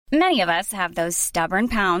Many of us have those stubborn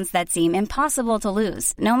pounds that seem impossible to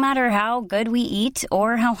lose, no matter how good we eat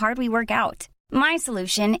or how hard we work out. My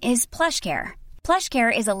solution is PlushCare.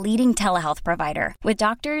 PlushCare is a leading telehealth provider with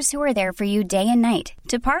doctors who are there for you day and night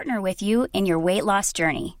to partner with you in your weight loss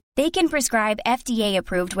journey. They can prescribe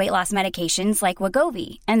FDA-approved weight loss medications like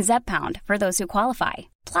Wegovy and Zepbound for those who qualify.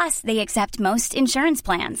 Plus, they accept most insurance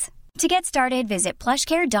plans. To get started, visit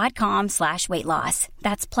plushcare.com/weightloss.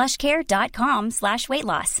 That's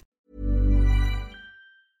plushcare.com/weightloss.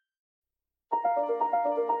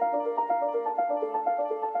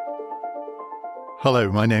 Hello,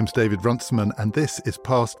 my name's David Runciman, and this is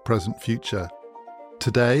Past, Present, Future.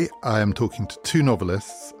 Today, I am talking to two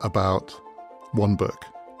novelists about one book,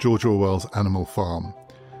 George Orwell's Animal Farm.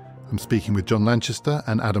 I'm speaking with John Lanchester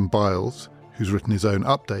and Adam Biles, who's written his own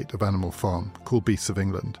update of Animal Farm called Beasts of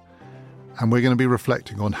England. And we're going to be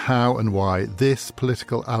reflecting on how and why this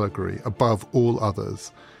political allegory, above all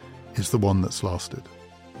others, is the one that's lasted.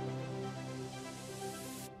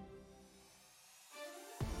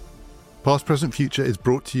 Past, Present, Future is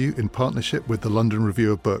brought to you in partnership with the London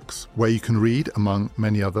Review of Books, where you can read, among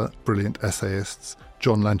many other brilliant essayists,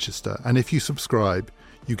 John Lanchester. And if you subscribe,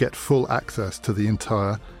 you get full access to the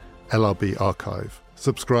entire LRB archive.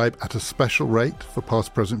 Subscribe at a special rate for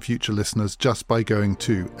Past, Present, Future listeners just by going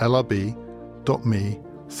to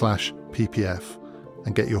lrb.me/ppf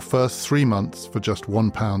and get your first 3 months for just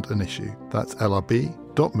 £1 an issue. That's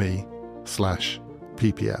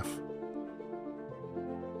lrb.me/ppf.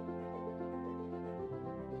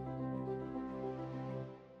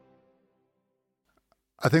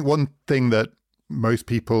 I think one thing that most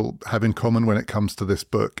people have in common when it comes to this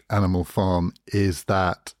book, Animal Farm, is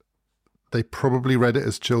that they probably read it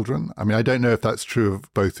as children. I mean, I don't know if that's true of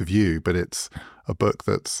both of you, but it's a book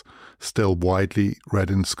that's still widely read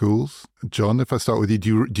in schools. John, if I start with you,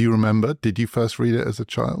 do you remember? Did you first read it as a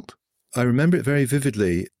child? I remember it very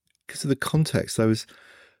vividly because of the context. I was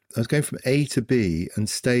going from A to B and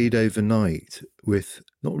stayed overnight with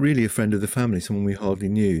not really a friend of the family, someone we hardly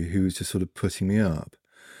knew, who was just sort of putting me up.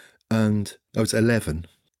 And I was 11,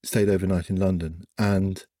 stayed overnight in London,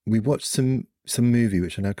 and we watched some movie,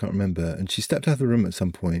 which I now can't remember, and she stepped out of the room at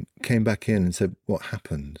some point, came back in and said, "What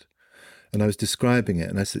happened?" And I was describing it,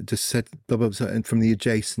 and I just said, blah, blah, blah, and from the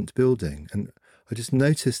adjacent building. And I just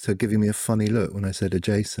noticed her giving me a funny look when I said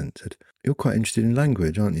adjacent. Said, "You're quite interested in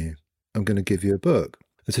language, aren't you? I'm going to give you a book."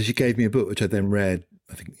 And so she gave me a book, which I then read,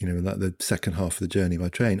 I think, like the second half of the journey by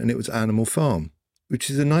train, and it was Animal Farm, which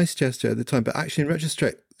is a nice gesture at the time, but actually in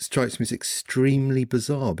retrospect, strikes me as extremely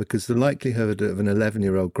bizarre because the likelihood of an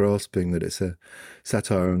 11-year-old grasping that it's a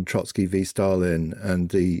satire on Trotsky v. Stalin and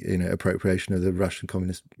the appropriation of the Russian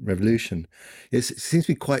Communist Revolution, it seems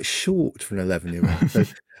to be quite short for an 11-year-old. So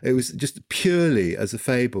it was just purely as a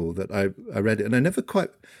fable that I read it, and I never quite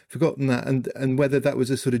forgotten that, and whether that was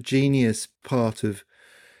a sort of genius part of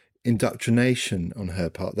indoctrination on her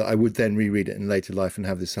part that I would then reread it in later life and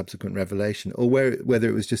have this subsequent revelation, or whether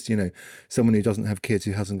it was just someone who doesn't have kids,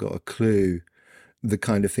 who hasn't got a clue the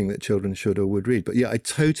kind of thing that children should or would read. But yeah, I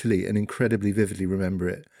totally and incredibly vividly remember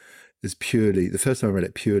it as purely, the first time I read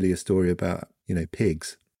it, purely a story about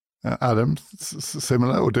pigs. Adam,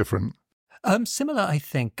 similar or different? Similar, I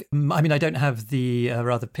think. I mean, I don't have the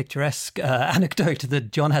rather picturesque anecdote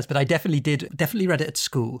that John has, but I definitely read it at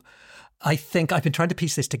school. I think I've been trying to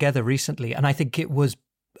piece this together recently, and I think it was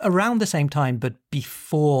around the same time, but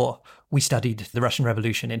before we studied the Russian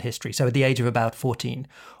Revolution in history, so at the age of about 14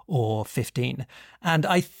 or 15. And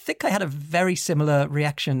I think I had a very similar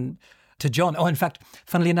reaction to John. Oh, in fact,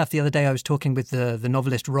 funnily enough, the other day I was talking with the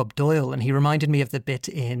novelist Rob Doyle, and he reminded me of the bit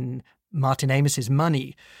in Martin Amis's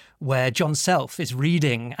Money, where John Self is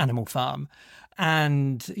reading Animal Farm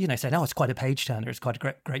and, saying, "Oh, it's quite a page turner, it's quite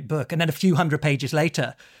a great book." And then a few hundred pages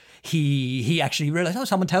later, he actually realized,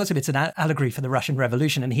 someone tells him it's an allegory for the Russian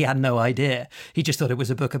Revolution, and he had no idea. He just thought it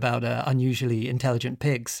was a book about unusually intelligent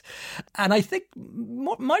pigs. And I think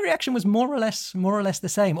my reaction was more or less the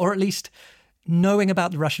same, or at least knowing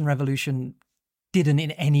about the Russian Revolution didn't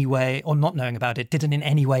in any way, or not knowing about it, didn't in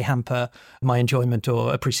any way hamper my enjoyment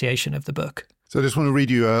or appreciation of the book. So I just want to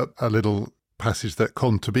read you a little passage that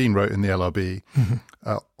Con Tabine wrote in the LRB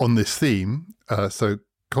on this theme. So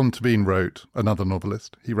Con Tabine wrote, another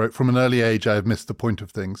novelist, he wrote, "From an early age I have missed the point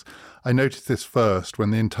of things. I noticed this first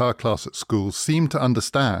when the entire class at school seemed to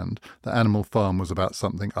understand that Animal Farm was about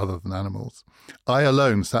something other than animals. I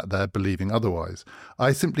alone sat there believing otherwise.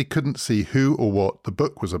 I simply couldn't see who or what the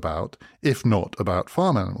book was about, if not about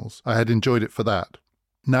farm animals. I had enjoyed it for that.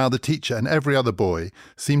 Now the teacher and every other boy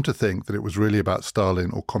seemed to think that it was really about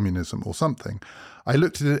Stalin or communism or something. I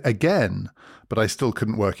looked at it again, but I still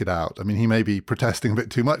couldn't work it out. I mean, he may be protesting a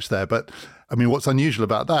bit too much there, but I mean, what's unusual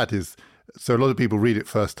about that is, so a lot of people read it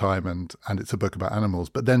first time and it's a book about animals,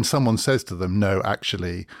 but then someone says to them, no,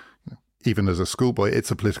 actually, even as a schoolboy,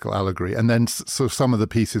 it's a political allegory. And then so some of the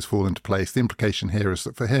pieces fall into place. The implication here is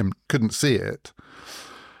that for him, couldn't see it.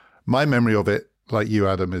 My memory of it, like you,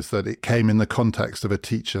 Adam, is that it came in the context of a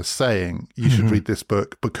teacher saying, you should read this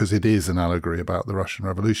book because it is an allegory about the Russian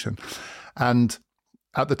Revolution. And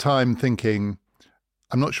at the time thinking,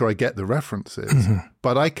 I'm not sure I get the references,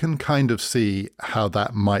 but I can kind of see how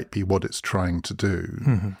that might be what it's trying to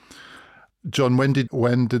do. John, when did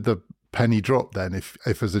the penny drop then, if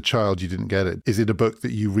as a child you didn't get it? Is it a book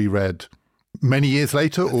that you reread many years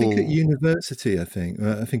later? I think at university, I think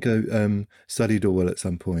I studied Orwell at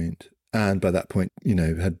some point. And by that point,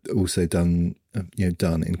 had also done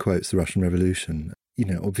in quotes, the Russian Revolution.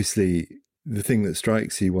 Obviously, the thing that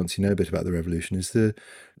strikes you once you know a bit about the revolution is the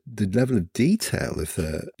level of detail of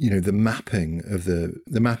the mapping of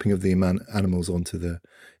the animals onto the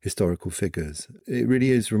historical figures. It really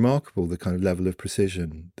is remarkable, the kind of level of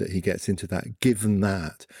precision that he gets into that, given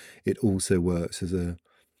that it also works as a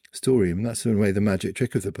story. I mean, that's in a way the magic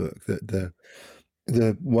trick of the book, that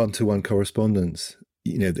the one-to-one correspondence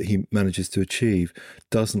that he manages to achieve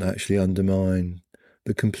doesn't actually undermine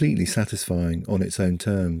the completely satisfying, on its own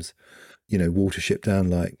terms, Watership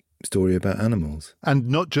Down-like story about animals. And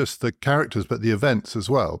not just the characters, but the events as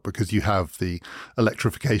well, because you have the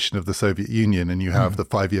electrification of the Soviet Union, and you have the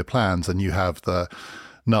 5-year plans, and you have the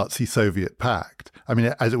Nazi-Soviet pact. I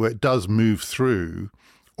mean, as it were, it does move through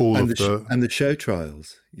all of the... And the show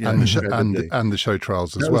trials. And the show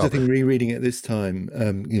trials as well. That was the thing, rereading it this time,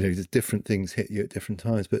 different things hit you at different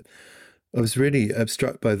times, but I was really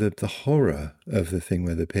struck by the horror of the thing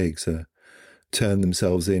where the pigs turn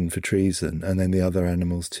themselves in for treason, and then the other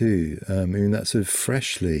animals too. I mean, that's sort of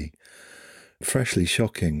freshly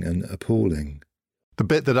shocking and appalling. The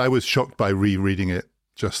bit that I was shocked by rereading it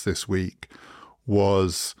just this week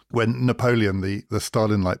was when Napoleon, the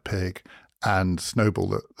Stalin-like pig, and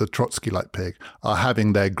Snowball, the Trotsky-like pig, are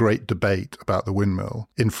having their great debate about the windmill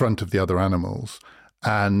in front of the other animals.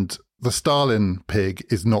 And the Stalin pig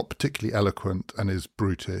is not particularly eloquent and is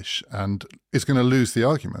brutish and is going to lose the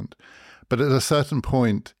argument. But at a certain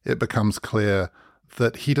point, it becomes clear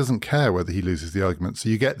that he doesn't care whether he loses the argument. So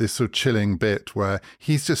you get this sort of chilling bit where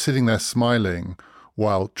he's just sitting there smiling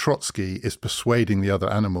while Trotsky is persuading the other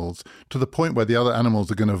animals, to the point where the other animals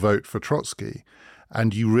are going to vote for Trotsky.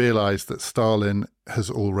 And you realize that Stalin has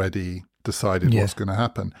already decided what's going to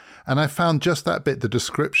happen. And I found just that bit, the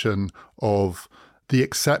description of the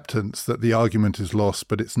acceptance that the argument is lost,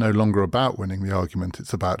 but it's no longer about winning the argument.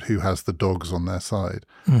 It's about who has the dogs on their side.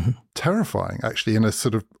 Terrifying, actually, in a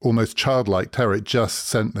sort of almost childlike terror. It just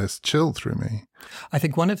sent this chill through me. I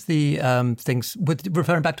think one of the things,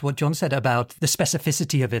 referring back to what John said about the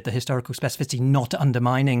specificity of it, the historical specificity, not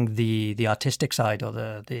undermining the artistic side or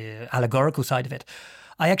the allegorical side of it,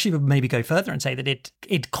 I actually would maybe go further and say that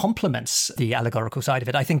it complements the allegorical side of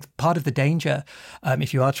it. I think part of the danger,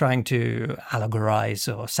 if you are trying to allegorize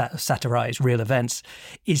or satirize real events,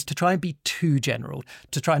 is to try and be too general,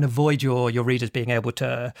 to try and avoid your readers being able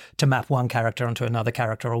to map one character onto another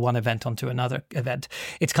character or one event onto another event.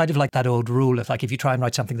 It's kind of like that old rule of, like, if you try and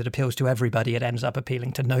write something that appeals to everybody, it ends up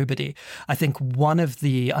appealing to nobody. I think one of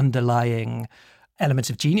the underlying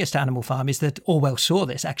elements of genius to Animal Farm is that Orwell saw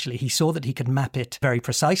this, actually. He saw that he could map it very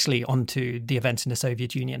precisely onto the events in the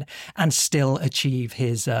Soviet Union and still achieve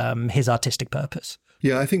his artistic purpose.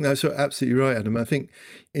 Yeah, I think that's absolutely right, Adam. I think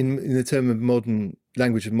in the term of modern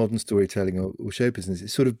language of modern storytelling or show business,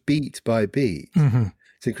 it's sort of beat by beat.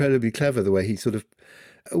 It's incredibly clever the way he sort of...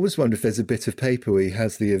 I always wonder if there's a bit of paper where he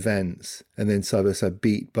has the events and then side by side,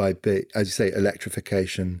 beat by bit, as you say,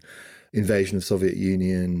 electrification, invasion of Soviet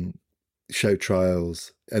Union, show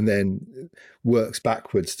trials, and then works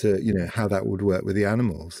backwards to, how that would work with the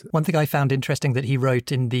animals. One thing I found interesting that he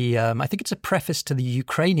wrote in the, I think it's a preface to the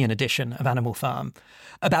Ukrainian edition of Animal Farm,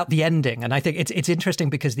 about the ending. And I think it's interesting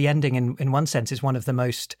because the ending in one sense is one of the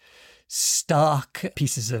most stark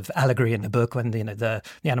pieces of allegory in the book, when the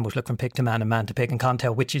animals look from pig to man and man to pig and can't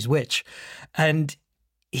tell which is which. And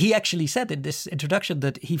he actually said in this introduction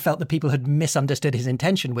that he felt that people had misunderstood his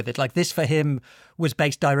intention with it. Like, this for him was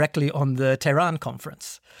based directly on the Tehran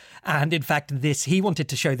conference. And in fact, he wanted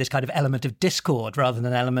to show this kind of element of discord rather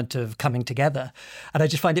than an element of coming together. And I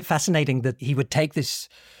just find it fascinating that he would take this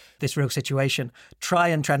real situation, try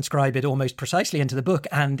and transcribe it almost precisely into the book,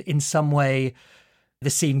 and in some way the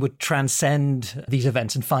scene would transcend these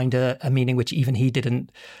events and find a meaning which even he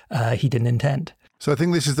didn't intend. So I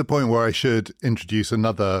think this is the point where I should introduce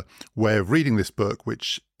another way of reading this book,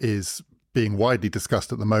 which is being widely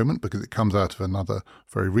discussed at the moment because it comes out of another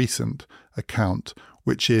very recent account,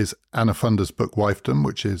 which is Anna Funder's book Wifedom,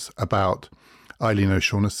 which is about Eileen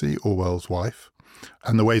O'Shaughnessy, Orwell's wife,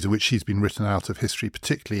 and the ways in which she's been written out of history,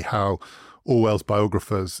 particularly how Orwell's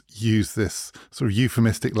biographers use this sort of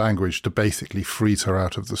euphemistic language to basically freeze her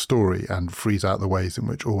out of the story and freeze out the ways in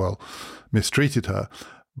which Orwell mistreated her.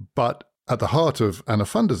 But at the heart of Anna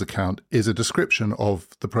Funder's account is a description of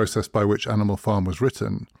the process by which Animal Farm was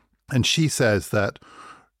written. And she says that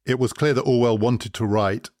it was clear that Orwell wanted to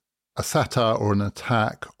write a satire or an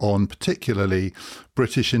attack on particularly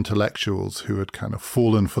British intellectuals who had kind of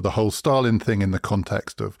fallen for the whole Stalin thing in the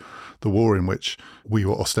context of the war in which we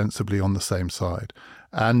were ostensibly on the same side.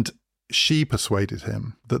 And she persuaded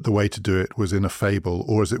him that the way to do it was in a fable,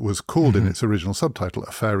 or as it was called in its original subtitle,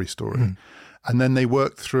 a fairy story. And then they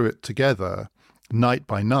worked through it together night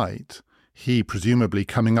by night, he presumably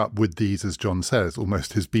coming up with these, as John says,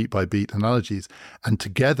 almost his beat-by-beat analogies. And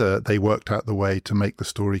together they worked out the way to make the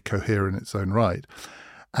story cohere in its own right.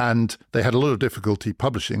 And they had a lot of difficulty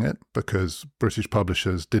publishing it because British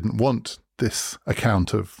publishers didn't want this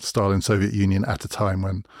account of Stalin's Soviet Union at a time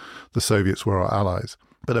when the Soviets were our allies.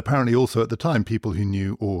 But apparently also at the time, people who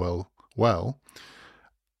knew Orwell well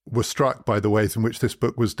were struck by the ways in which this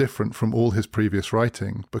book was different from all his previous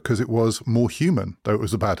writing because it was more human, though it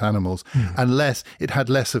was about animals, and it had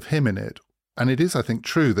less of him in it. And it is, I think,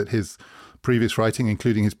 true that his previous writing,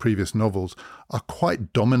 including his previous novels, are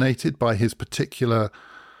quite dominated by his particular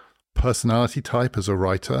personality type as a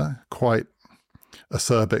writer, quite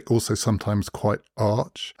acerbic, also sometimes quite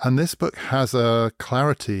arch. And this book has a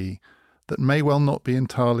clarity that may well not be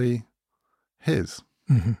entirely his.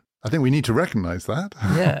 I think we need to recognize that.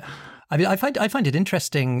 Yeah. I mean, I find it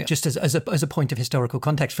interesting just as a point of historical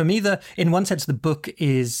context. For me, in one sense, the book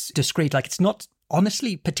is discrete. Like, it's not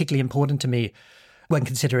honestly particularly important to me when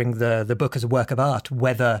considering the book as a work of art,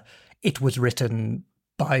 whether it was written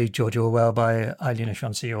by George Orwell, by Eileen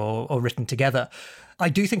O'Shaughnessy, or written together. I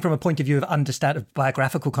do think from a point of view of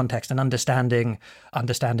biographical context and understanding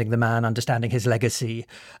the man, understanding his legacy,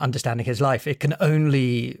 understanding his life, it can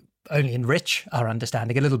only enrich our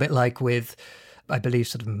understanding, a little bit like with, I believe,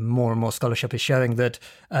 sort of more and more scholarship is showing that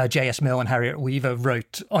J.S. Mill and Harriet Weaver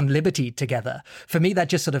wrote on liberty together. For me, that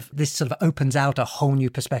just this opens out a whole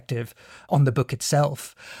new perspective on the book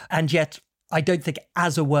itself. And yet, I don't think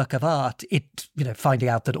as a work of art, finding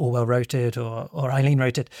out that Orwell wrote it or Eileen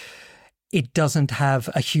wrote it, it doesn't have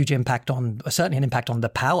a huge impact certainly an impact on the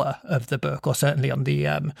power of the book, or certainly on the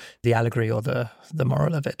allegory or the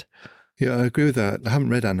moral of it. Yeah, I agree with that. I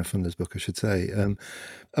haven't read Anna Funder's book, I should say. I'm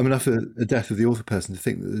enough the death of the author person to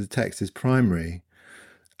think that the text is primary,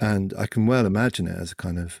 and I can well imagine it as a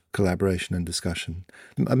kind of collaboration and discussion.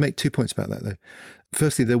 I make 2 points about that, though.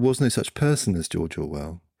 Firstly, there was no such person as George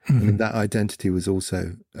Orwell. I mean, that identity was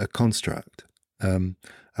also a construct.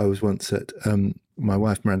 I was once at, my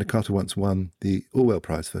wife, Miranda Carter, once won the Orwell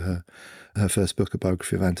Prize for her first book, a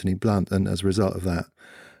biography of Anthony Blunt, and as a result of that,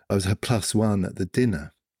 I was her +1 at the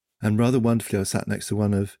dinner. And rather wonderfully, I sat next to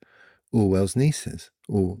one of Orwell's nieces,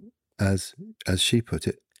 or as she put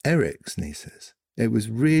it, Eric's nieces. It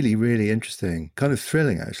was really, really interesting, kind of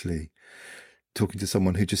thrilling, actually, talking to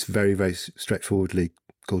someone who just very, very straightforwardly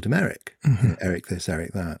called him Eric. Eric this,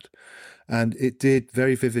 Eric that. And it did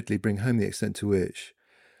very vividly bring home the extent to which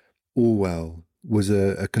Orwell was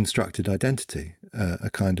a constructed identity,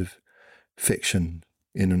 a kind of fiction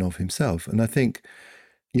in and of himself. And I think,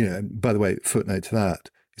 by the way, footnote to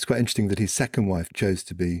that, it's quite interesting that his second wife chose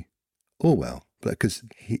to be Orwell, because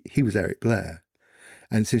he was Eric Blair.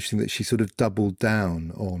 And it's interesting that she sort of doubled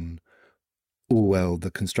down on Orwell, the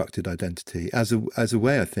constructed identity, as a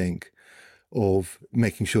way, I think, of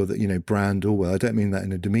making sure that, brand Orwell. I don't mean that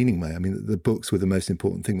in a demeaning way. I mean, that the books were the most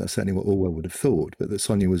important thing. That's certainly what Orwell would have thought, but that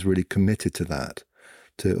Sonia was really committed to that,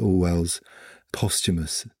 to Orwell's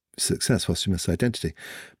posthumous success, posthumous identity.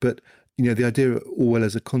 But, the idea of Orwell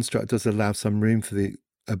as a construct does allow some room for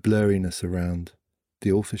a blurriness around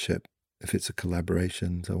the authorship, if it's a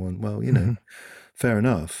collaboration, so on. Well, fair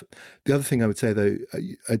enough. The other thing I would say, though,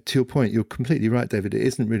 to your point, you're completely right, David. It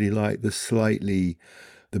isn't really like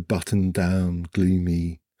the buttoned down,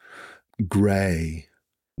 gloomy, grey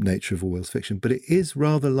nature of Orwell's fiction, but it is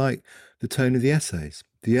rather like the tone of the essays.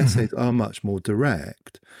 The essays are much more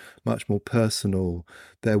direct, much more personal.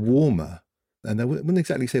 They're warmer And I wouldn't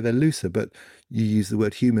exactly say they're looser, but you use the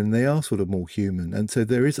word human, they are sort of more human. And so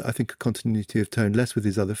there is, I think, a continuity of tone, less with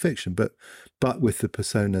his other fiction, but with the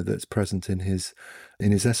persona that's present in his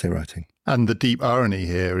essay writing. And the deep irony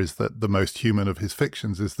here is that the most human of his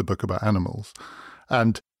fictions is the book about animals.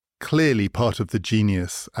 And clearly part of the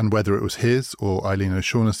genius, and whether it was his or Eileen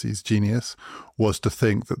O'Shaughnessy's genius, was to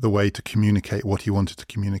think that the way to communicate what he wanted to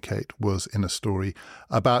communicate was in a story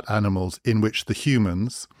about animals in which the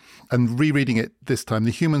humans, and rereading it this time,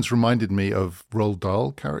 the humans reminded me of Roald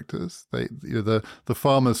Dahl characters. The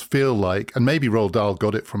farmers feel like, and maybe Roald Dahl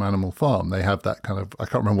got it from Animal Farm, they have that kind of, I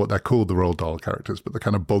can't remember what they're called, the Roald Dahl characters, but the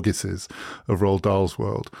kind of boggisses of Roald Dahl's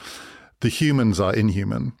world. The humans are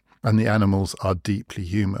inhuman, and the animals are deeply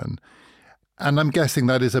human. And I'm guessing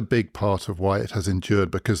that is a big part of why it has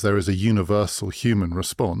endured, because there is a universal human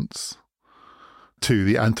response to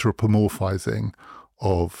the anthropomorphizing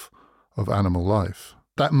of animal life.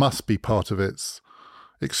 That must be part of its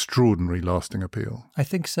extraordinary lasting appeal. I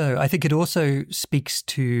think so. I think it also speaks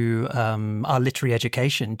to our literary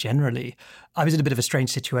education generally. I was in a bit of a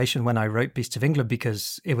strange situation when I wrote Beasts of England,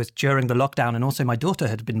 because it was during the lockdown, and also my daughter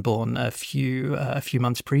had been born a few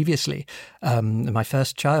months previously, my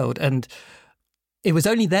first child. And it was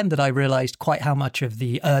only then that I realized quite how much of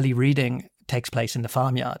the early reading takes place in the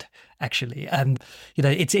farmyard, actually. And,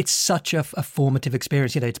 it's such a formative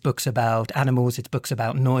experience. It's books about animals, it's books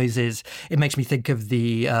about noises. It makes me think of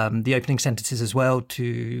the opening sentences as well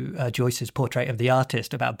to Joyce's Portrait of the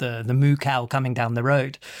Artist about the moo cow coming down the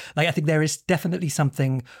road. I think there is definitely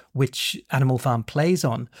something which Animal Farm plays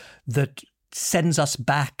on that sends us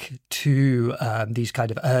back to these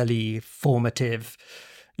kind of early formative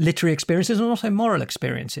literary experiences and also moral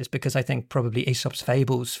experiences, because I think probably Aesop's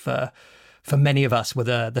fables for many of us were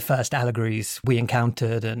the first allegories we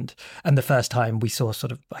encountered and the first time we saw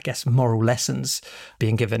sort of, I guess, moral lessons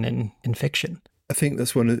being given in fiction. I think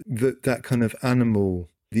that's one of that kind of animal,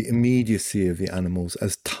 the immediacy of the animals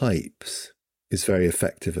as types is very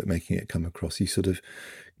effective at making it come across. You sort of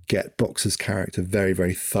get Boxer's character very,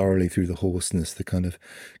 very thoroughly through the hoarseness, the kind of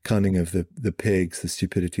cunning of the pigs, the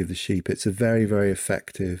stupidity of the sheep. It's a very, very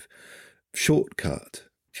effective shortcut.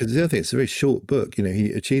 Because the other thing, it's a very short book.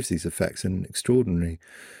 He achieves these effects in an extraordinary,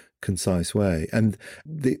 concise way. And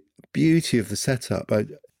the beauty of the setup, I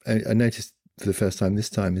noticed for the first time this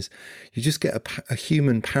time, is you just get a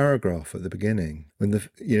human paragraph at the beginning when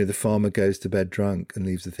the farmer goes to bed drunk and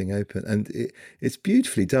leaves the thing open. And it's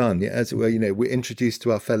beautifully done. As well, we're introduced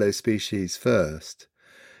to our fellow species first.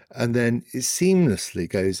 And then it seamlessly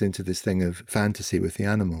goes into this thing of fantasy with the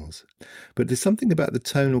animals. But there's something about the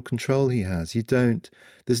tonal control he has. There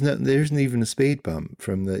isn't even a speed bump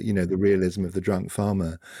from the realism of the drunk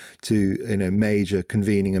farmer to, Major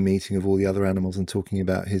convening a meeting of all the other animals and talking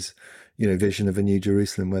about his, vision of a new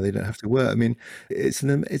Jerusalem where they don't have to work. I mean, it's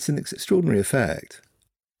an extraordinary effect.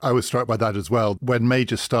 I was struck by that as well. When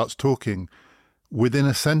Major starts talking, within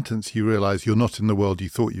a sentence, you realise you're not in the world you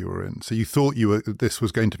thought you were in. So you thought this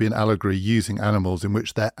was going to be an allegory using animals in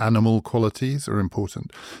which their animal qualities are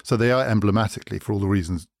important. So they are emblematically, for all the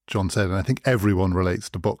reasons John said, and I think everyone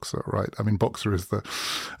relates to Boxer, right? I mean, Boxer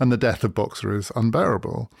and the death of Boxer is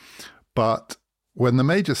unbearable. But when the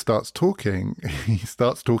Major starts talking, he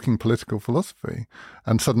starts talking political philosophy.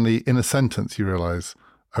 And suddenly, in a sentence, you realise,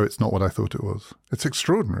 oh, it's not what I thought it was. It's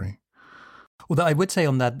extraordinary. Although I would say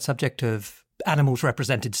on that subject of animals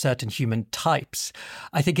represented certain human types,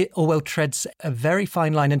 I think Orwell treads a very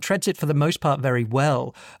fine line and treads it for the most part very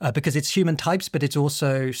well, because it's human types, but it's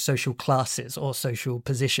also social classes or social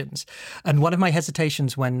positions. And one of my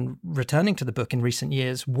hesitations when returning to the book in recent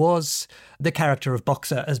years was the character of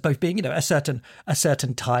Boxer as both being, a certain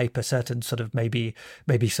type, a certain sort of maybe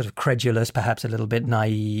sort of credulous, perhaps a little bit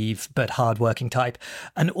naive, but hardworking type.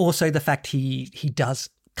 And also the fact he does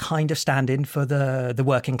kind of stand in for the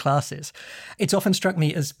working classes. It's often struck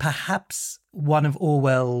me as perhaps one of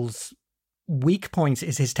Orwell's weak points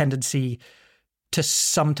is his tendency to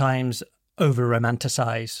sometimes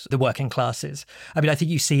over-romanticize the working classes. I mean, I think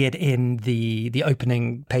you see it in the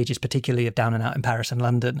opening pages, particularly of Down and Out in Paris and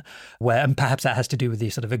London, where, and perhaps that has to do with the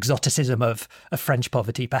sort of exoticism of French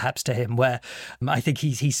poverty, perhaps to him, where I think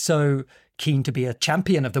he's so keen to be a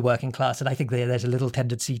champion of the working class, and I think there's a little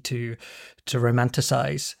tendency to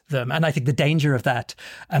romanticize them. And I think the danger of that,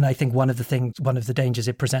 and I think one of the dangers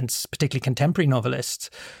it presents, particularly contemporary novelists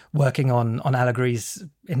working on allegories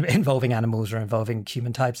involving animals or involving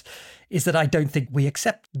human types, is that I don't think we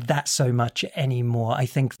accept that so much anymore. I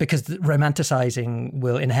think because romanticizing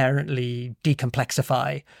will inherently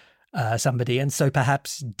decomplexify somebody, and so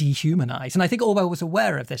perhaps dehumanize. And I think Orwell was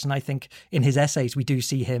aware of this, and I think in his essays we do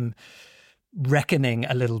see him reckoning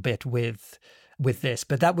a little bit with this.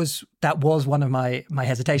 But that was one of my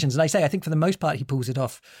hesitations. And I think for the most part, he pulls it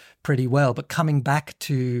off pretty well. But coming back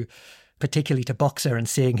to, particularly to Boxer and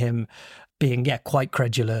seeing him being, quite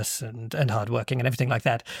credulous and hardworking and everything like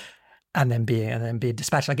that, and then being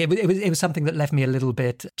dispatched, like it was something that left me a little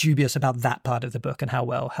bit dubious about that part of the book and how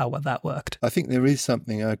well that worked. I think there is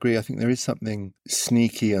something, I agree, I think there is something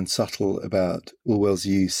sneaky and subtle about Orwell's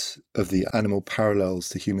use of the animal parallels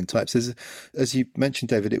to human types. As you mentioned,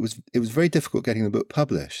 David, it was very difficult getting the book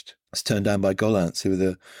published. It's turned down by Gollancz, who were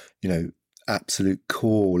the absolute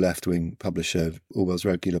core left-wing publisher, Orwell's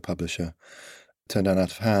regular publisher, turned down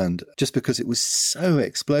out of hand, just because it was so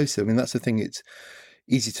explosive. I mean, that's the thing, it's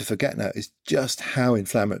easy to forget now, is just how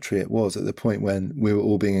inflammatory it was at the point when we were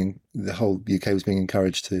all the whole UK was being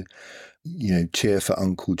encouraged to, cheer for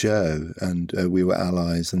Uncle Joe, and we were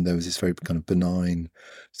allies, and there was this very kind of benign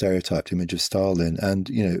stereotyped image of Stalin.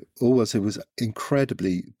 And, Orwell's, it was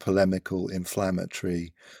incredibly polemical,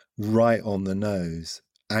 inflammatory, right on the nose,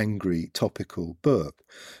 angry, topical book.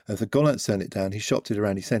 And for Gollancz turned it down, he shopped it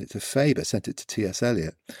around, he sent it to Faber, sent it to T.S.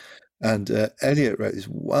 Eliot. And Eliot wrote this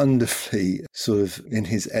wonderfully, sort of in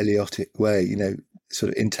his Eliotic way,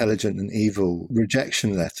 sort of intelligent and evil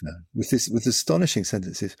rejection letter with astonishing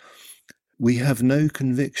sentences. We have no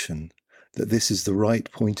conviction that this is the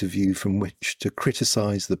right point of view from which to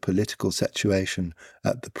criticize the political situation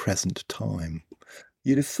at the present time.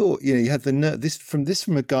 You'd have thought, you had this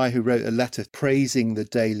from a guy who wrote a letter praising the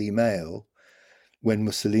Daily Mail when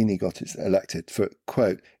Mussolini got elected for,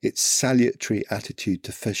 quote, its salutary attitude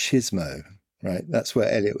to fascismo, right? That's where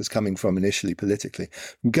Eliot was coming from initially politically.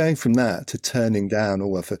 Going from that to turning down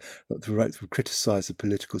Orwell for the right to criticise the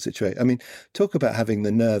political situation. I mean, talk about having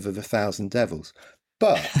the nerve of 1,000 devils.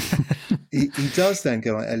 But he does then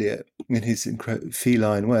go on, Eliot, in his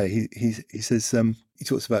feline way. He says, he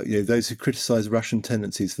talks about, those who criticise Russian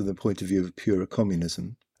tendencies from the point of view of pure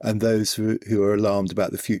communism, and those who are alarmed about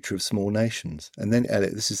the future of small nations. And then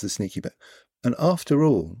Eliot, this is the sneaky bit. And after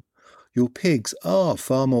all, your pigs are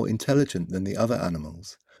far more intelligent than the other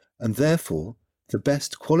animals, and therefore the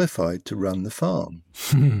best qualified to run the farm.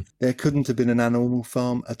 There couldn't have been an animal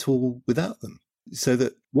farm at all without them. So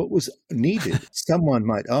that what was needed, someone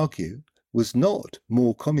might argue, was not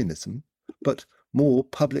more communism, but more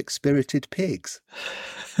public-spirited pigs.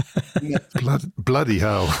 Bloody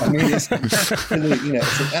hell! I mean, it's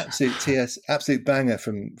it's an absolute banger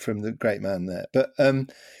from the great man there.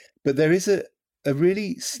 But there is a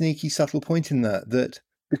really sneaky, subtle point in that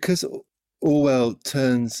because Orwell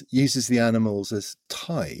uses the animals as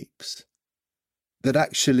types, that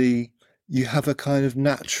actually you have a kind of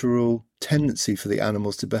natural tendency for the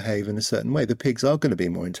animals to behave in a certain way. The pigs are going to be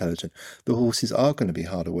more intelligent. The horses are going to be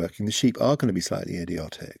harder working. The sheep are going to be slightly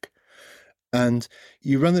idiotic. And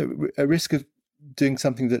you run a risk of doing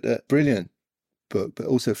something that a brilliant book, but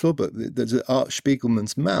also a flawed book. There's Art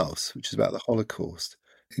Spiegelman's Mouse, which is about the Holocaust.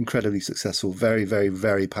 Incredibly successful, very, very,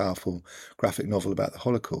 very powerful graphic novel about the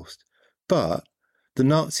Holocaust. But the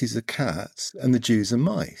Nazis are cats and the Jews are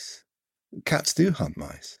mice. Cats do hunt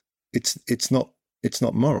mice. It's not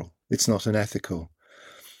moral. It's not an ethical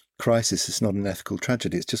crisis. It's not an ethical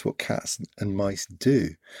tragedy. It's just what cats and mice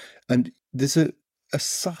do. And there's a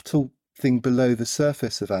subtle thing below the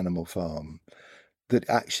surface of Animal Farm that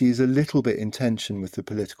actually is a little bit in tension with the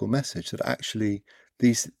political message, that actually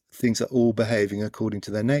these things are all behaving according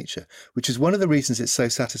to their nature, which is one of the reasons it's so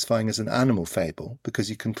satisfying as an animal fable, because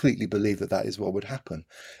you completely believe that is what would happen.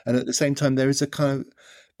 And at the same time, there is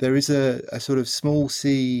a sort of small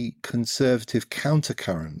c conservative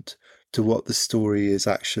countercurrent to what the story is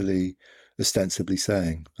actually ostensibly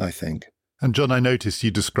saying, I think. And John, I noticed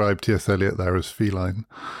you described T.S. Eliot there as feline.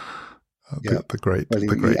 The great. Well,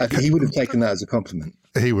 he would have taken that as a compliment.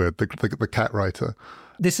 He would, the cat writer.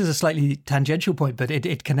 This is a slightly tangential point, but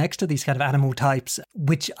it connects to these kind of animal types,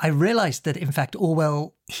 which I realised that, in fact,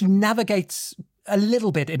 Orwell, he navigates a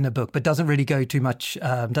little bit in the book, but doesn't really go too much,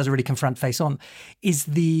 doesn't really confront face on, is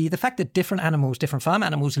the fact that different animals, different farm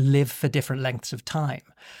animals, live for different lengths of time.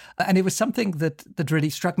 And it was something that really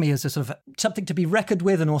struck me as a sort of something to be reckoned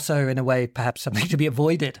with, and also in a way perhaps something to be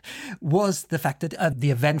avoided, was the fact that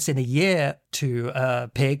the events in a year to a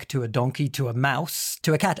pig, to a donkey, to a mouse,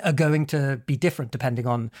 to a cat are going to be different depending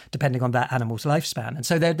on that animal's lifespan. And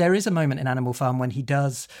so there is a moment in Animal Farm when he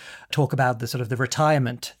does talk about the sort of the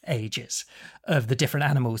retirement ages of the different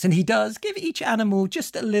animals. And he does give each animal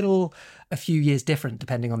just a few years different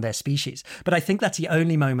depending on their species. But I think that's the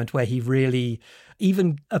only moment where he really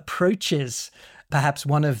even approaches perhaps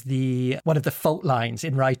one of the fault lines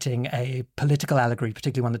in writing a political allegory,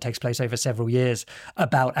 particularly one that takes place over several years,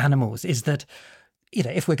 about animals, is that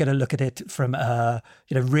if we're going to look at it from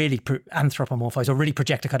really anthropomorphize or really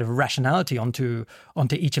project a kind of rationality onto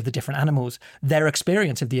each of the different animals, their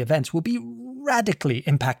experience of the events will be radically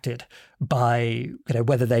impacted by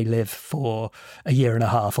whether they live for a year and a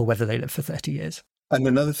half or whether they live for 30 years. And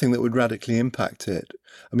another thing that would radically impact it,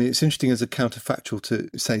 I mean, it's interesting as a counterfactual to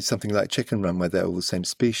say something like Chicken Run, where they're all the same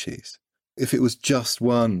species. If it was just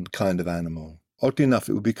one kind of animal, oddly enough,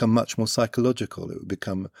 it would become much more psychological. It would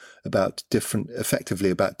become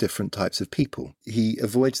effectively about different types of people. He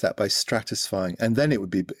avoids that by stratifying, and then it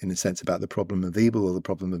would be, in a sense, about the problem of evil or the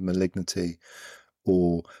problem of malignity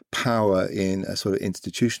or power in a sort of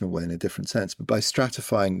institutional way in a different sense. But by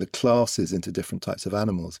stratifying the classes into different types of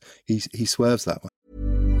animals, he swerves that one.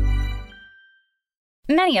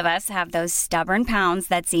 Many of us have those stubborn pounds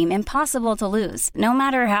that seem impossible to lose, no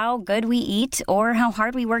matter how good we eat or how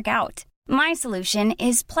hard we work out. My solution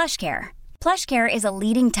is PlushCare. PlushCare is a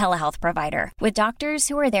leading telehealth provider with doctors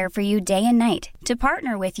who are there for you day and night to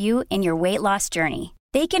partner with you in your weight loss journey.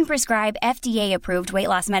 They can prescribe FDA-approved weight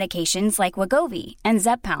loss medications like Wegovy and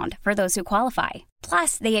Zepbound for those who qualify.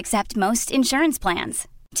 Plus, they accept most insurance plans.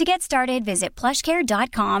 To get started, visit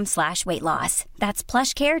plushcare.com/weightloss. That's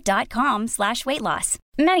plushcare.com/weightloss.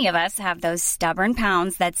 Many of us have those stubborn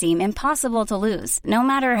pounds that seem impossible to lose, no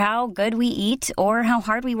matter how good we eat or how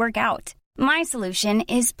hard we work out. My solution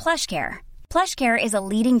is PlushCare. PlushCare is a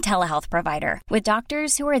leading telehealth provider with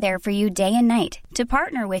doctors who are there for you day and night to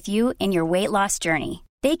partner with you in your weight loss journey.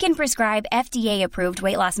 They can prescribe FDA-approved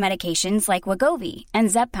weight loss medications like Wegovy and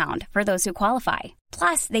Zepbound for those who qualify.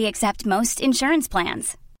 Plus, they accept most insurance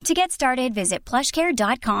plans. To get started, visit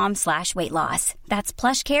plushcare.com/weightloss. That's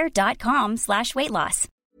plushcare.com/weightloss.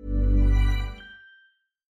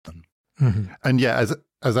 Mm-hmm. And yeah,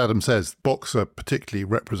 as Adam says, Boxer particularly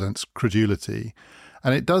represents credulity.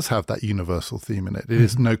 And it does have that universal theme in it. It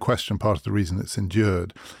is no question part of the reason it's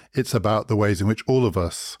endured. It's about the ways in which all of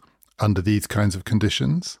us, under these kinds of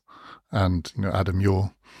conditions, and Adam,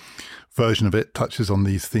 your version of it touches on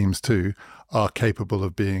these themes too, are capable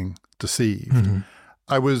of being deceived. Mm-hmm.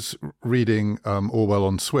 I was reading Orwell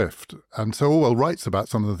on Swift, and so Orwell writes about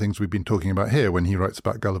some of the things we've been talking about here when he writes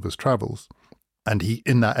about Gulliver's Travels. And he,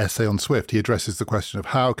 in that essay on Swift, he addresses the question of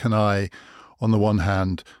how can I, on the one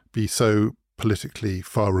hand, be so politically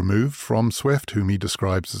far removed from Swift, whom he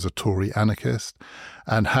describes as a Tory anarchist,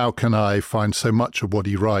 and how can I find so much of what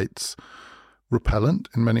he writes repellent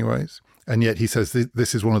in many ways? And yet he says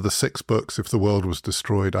this is one of the 6 books, if the world was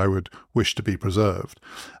destroyed, I would wish to be preserved.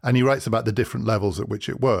 And he writes about the different levels at which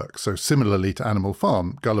it works. So similarly to Animal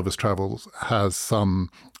Farm, Gulliver's Travels has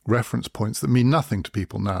some reference points that mean nothing to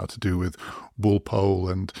people now, to do with Walpole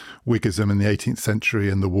and Whiggism in the 18th century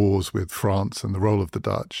and the wars with France and the role of the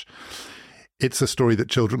Dutch. It's a story that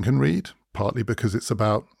children can read, partly because it's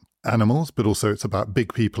about animals, but also it's about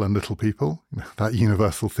big people and little people, that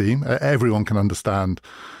universal theme. Everyone can understand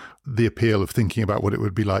the appeal of thinking about what it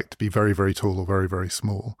would be like to be very, very tall or very, very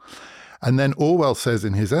small. And then Orwell says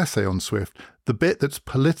in his essay on Swift, the bit that's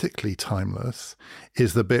politically timeless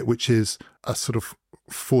is the bit which is a sort of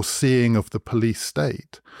foreseeing of the police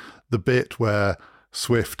state, the bit where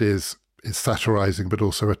Swift is satirizing but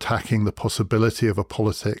also attacking the possibility of a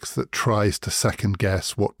politics that tries to second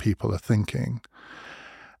guess what people are thinking.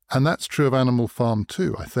 And that's true of Animal Farm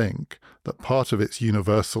too, I think, that part of its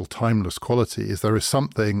universal timeless quality is there is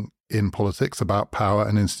something in politics about power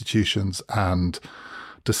and institutions and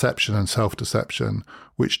deception and self-deception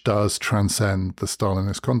which does transcend the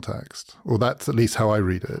Stalinist context. Or that's at least how I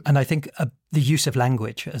read it. And I think the use of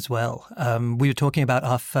language as well. We were talking about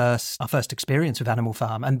our first experience with Animal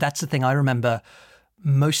Farm, and that's the thing I remember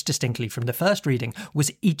most distinctly from the first reading was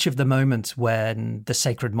each of the moments when the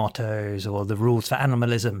sacred mottos or the rules for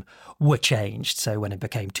animalism were changed. So when it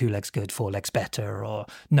became 2 legs good, 4 legs better, or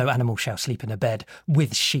no animal shall sleep in a bed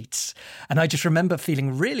with sheets. And I just remember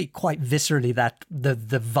feeling really quite viscerally that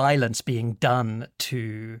the violence being done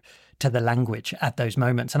to the language at those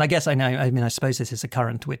moments. And I guess I suppose this is a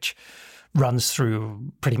current which runs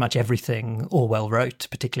through pretty much everything Orwell wrote,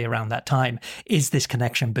 particularly around that time, is this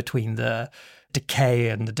connection between the decay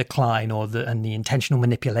and the decline and the intentional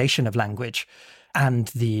manipulation of language and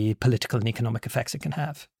the political and economic effects it can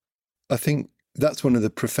have. I think that's one of the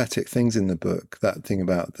prophetic things in the book, that thing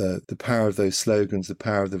about the power of those slogans, the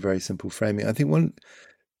power of the very simple framing. I think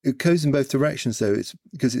it goes in both directions, though, it's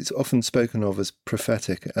because it's often spoken of as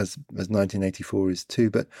prophetic, as 1984 is too.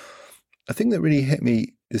 But I think that really hit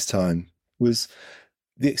me this time was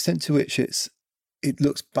the extent to which it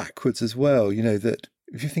looks backwards as well. That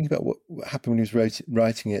if you think about what happened when he was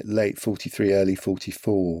writing it late 43, early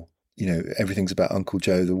 44, everything's about Uncle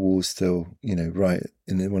Joe, the war's still, right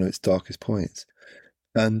in one of its darkest points.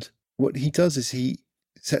 And what he does is he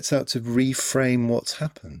sets out to reframe what's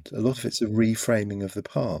happened. A lot of it's a reframing of the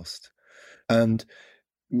past. And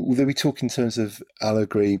although we talk in terms of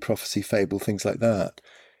allegory, prophecy, fable, things like that,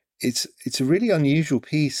 it's a really unusual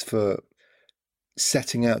piece for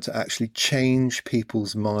setting out to actually change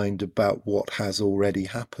people's mind about what has already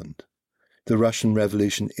happened. The Russian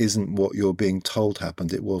Revolution isn't what you're being told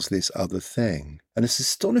happened, it was this other thing. And it's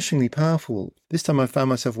astonishingly powerful. This time I found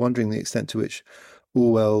myself wondering the extent to which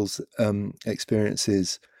Orwell's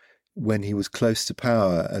experiences when he was close to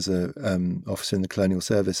power as an officer in the colonial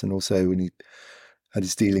service, and also when he had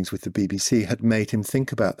his dealings with the BBC, had made him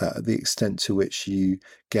think about that, the extent to which you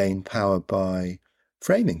gain power by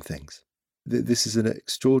framing things. This is an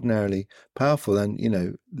extraordinarily powerful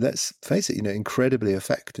and, let's face it, incredibly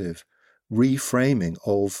effective reframing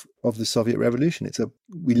of the Soviet Revolution.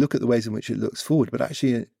 We look at the ways in which it looks forward, but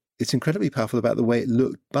actually it's incredibly powerful about the way it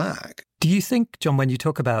looked back. Do you think, John, when you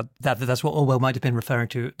talk about that's what Orwell might have been referring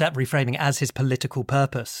to, that reframing as his political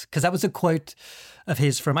purpose? Because that was a quote of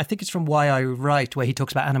his from, I think it's from Why I Write, where he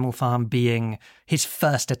talks about Animal Farm being his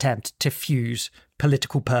first attempt to fuse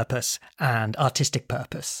political purpose and artistic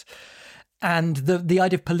purpose. And the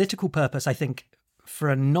idea of political purpose, I think, for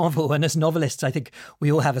a novel, and as novelists, I think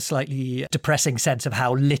we all have a slightly depressing sense of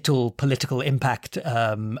how little political impact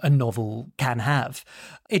a novel can have.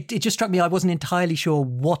 It just struck me, I wasn't entirely sure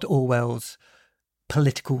what Orwell's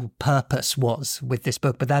political purpose was with this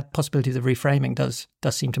book, but that possibility of the reframing does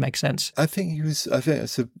seem to make sense. I think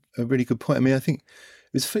that's a really good point. I mean, I think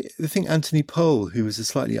Anthony Pohl, who was a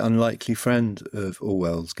slightly unlikely friend of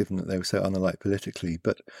Orwell's, given that they were so unalike politically,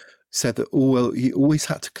 but said that Orwell, he always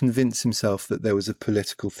had to convince himself that there was a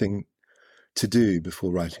political thing to do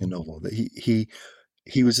before writing a novel, that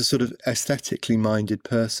he was a sort of aesthetically minded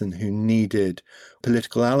person who needed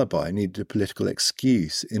political alibi, needed a political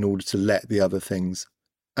excuse in order to let the other things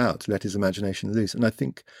out, to let his imagination loose. And I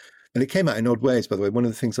think, and it came out in odd ways, by the way. One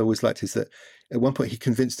of the things I always liked is that at one point he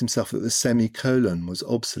convinced himself that the semicolon was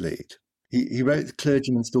obsolete. He wrote The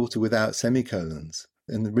Clergyman's Daughter without semicolons.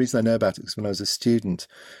 And the reason I know about it is when I was a student,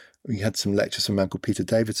 we had some lectures from a man called Peter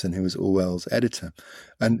Davidson, who was Orwell's editor.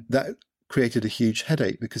 And that created a huge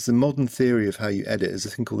headache because the modern theory of how you edit is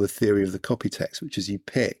a thing called the theory of the copy text, which is you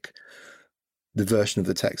pick the version of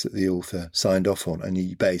the text that the author signed off on and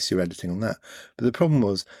you base your editing on that. But the problem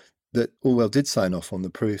was that Orwell did sign off on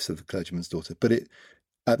the proofs of The Clergyman's Daughter, but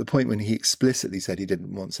at the point when he explicitly said he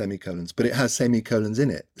didn't want semicolons, but it has semicolons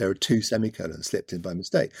in it. There are 2 semicolons slipped in by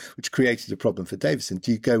mistake, which created a problem for Davison.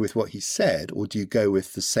 Do you go with what he said, or do you go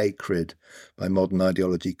with the sacred, by modern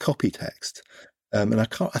ideology, copy text? And I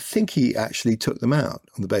think he actually took them out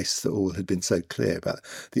on the basis that all had been so clear about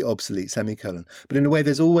the obsolete semicolon. But in a way,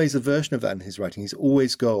 there's always a version of that in his writing. He's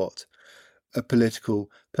always got a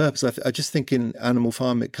political purpose. I just think in Animal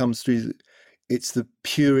Farm, it comes through. It's the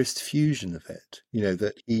purest fusion of it,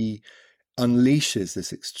 that he unleashes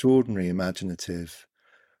this extraordinary imaginative,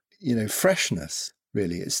 freshness,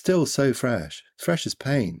 really. It's still so fresh as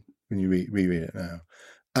pain when you reread it now.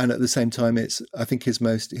 And at the same time, it's, I think, his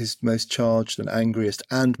most charged and angriest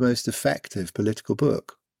and most effective political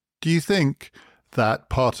book. Do you think that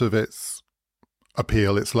part of its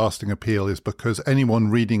appeal, its lasting appeal, is because anyone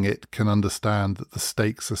reading it can understand that the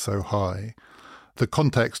stakes are so high? The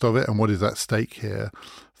context of it and what is at stake here,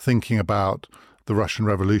 thinking about the Russian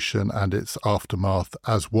Revolution and its aftermath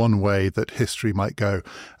as one way that history might go.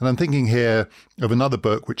 And I'm thinking here of another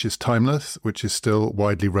book which is timeless, which is still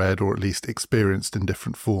widely read or at least experienced in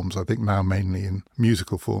different forms, I think now mainly in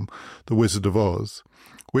musical form, The Wizard of Oz,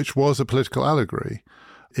 which was a political allegory.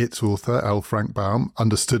 Its author, L. Frank Baum,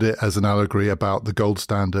 understood it as an allegory about the gold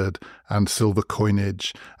standard and silver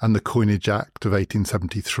coinage and the Coinage Act of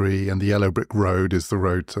 1873, and the yellow brick road is the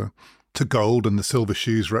road to gold, and the silver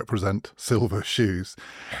shoes represent silver shoes.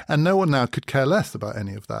 And no one now could care less about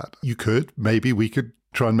any of that. Maybe we could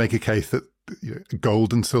try and make a case that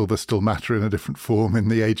gold and silver still matter in a different form in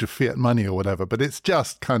the age of fiat money or whatever, but it's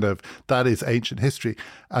just kind of, that is ancient history.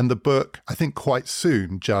 And the book, I think quite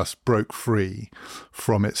soon, just broke free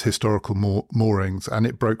from its historical moorings, and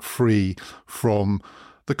it broke free from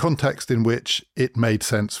the context in which it made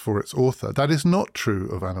sense for its author. That is not true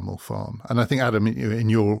of Animal Farm. And I think, Adam, in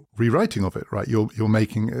your rewriting of it, right, you're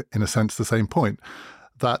making, in a sense, the same point,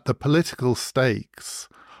 that the political stakes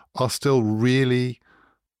are still really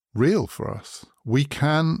real for us. We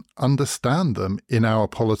can understand them in our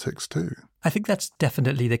politics too. I think that's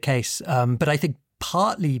definitely the case. But I think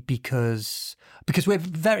partly because we're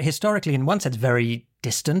very historically, in one sense, very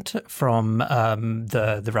distant from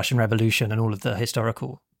the Russian Revolution and all of the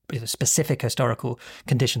historical specific historical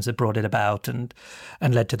conditions that brought it about and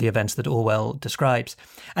led to the events that Orwell describes.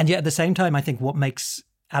 And yet at the same time, I think what makes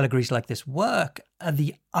allegories like this work are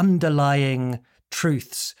the underlying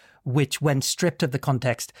truths which, when stripped of the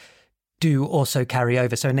context, do also carry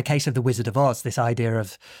over. So in the case of The Wizard of Oz, this idea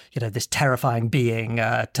of, this terrifying being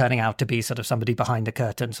turning out to be sort of somebody behind the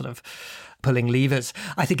curtain, sort of pulling levers,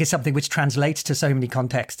 I think is something which translates to so many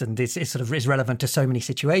contexts and is sort of is relevant to so many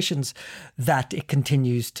situations that it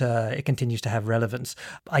continues to have relevance.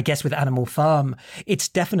 I guess with Animal Farm, it's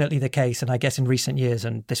definitely the case, and I guess in recent years,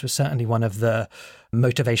 and this was certainly one of the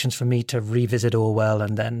motivations for me to revisit Orwell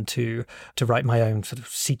and then to write my own sort of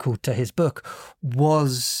sequel to his book,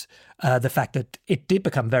 was the fact that it did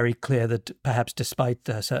become very clear that perhaps despite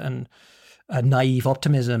a certain naive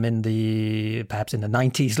optimism perhaps in the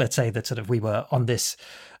 90s, let's say, that sort of we were on this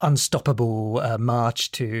unstoppable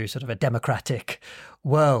march to sort of a democratic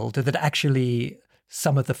world, that actually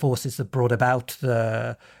some of the forces that brought about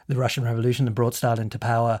the Russian Revolution and brought Stalin to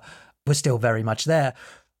power were still very much there.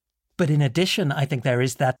 But in addition, I think there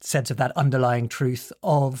is that sense of that underlying truth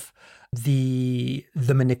of the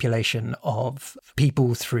manipulation of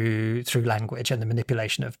people through language and the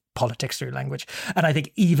manipulation of politics through language. And I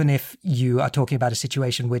think even if you are talking about a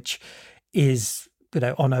situation which is,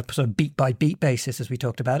 on a sort of beat by beat basis, as we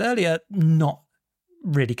talked about earlier, not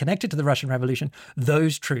really connected to the Russian Revolution,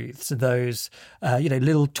 those truths, those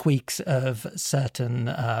little tweaks of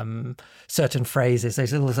certain phrases,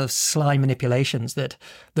 those little sort of sly manipulations that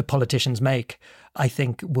the politicians make, I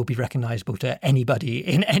think will be recognizable to anybody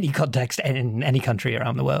in any context in any country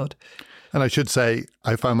around the world. And I should say,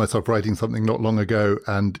 I found myself writing something not long ago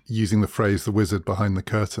and using the phrase "the wizard behind the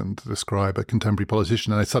curtain" to describe a contemporary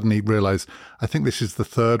politician. And I suddenly realised, I think this is the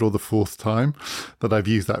third or the fourth time that I've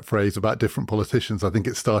used that phrase about different politicians. I think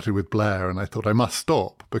it started with Blair, and I thought I must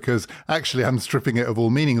stop because actually I'm stripping it of all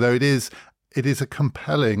meaning, though it is a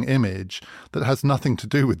compelling image that has nothing to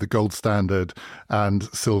do with the gold standard and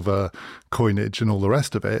silver coinage and all the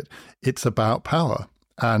rest of it. It's about power.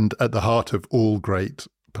 And at the heart of all great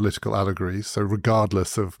political allegories, so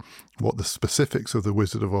regardless of what the specifics of The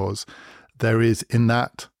Wizard of Oz, there is in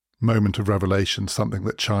that moment of revelation something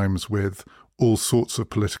that chimes with all sorts of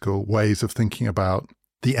political ways of thinking about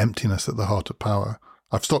the emptiness at the heart of power.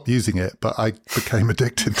 I've stopped using it, but I became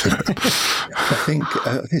addicted to it. I think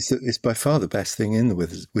it's by far the best thing in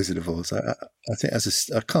The Wizard of Oz. I think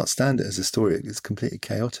I can't stand it as a story. It's completely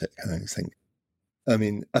chaotic, I don't think. I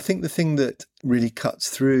mean, I think the thing that really cuts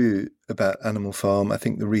through about Animal Farm, I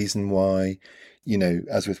think the reason why,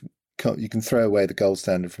 as with, you can throw away the gold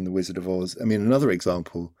standard from The Wizard of Oz. I mean, another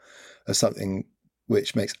example of something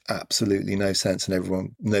which makes absolutely no sense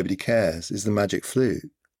and nobody cares is the magic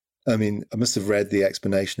flute. I mean, I must have read the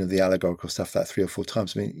explanation of the allegorical stuff that 3 or 4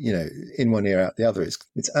 times. I mean, in one ear, out the other.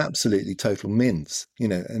 It's absolutely total mince,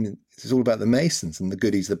 and it's all about the Masons and the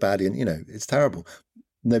goodies, the baddie, and, it's terrible.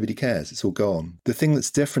 Nobody cares. It's all gone. The thing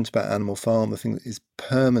that's different about Animal Farm, the thing that is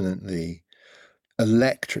permanently,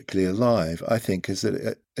 electrically alive, I think, is that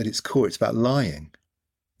at its core, it's about lying.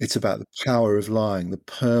 It's about the power of lying, the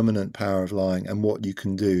permanent power of lying, and what you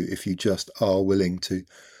can do if you just are willing to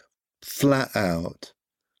flat out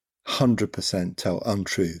 100% tell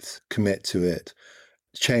untruths, commit to it,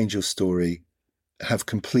 change your story, have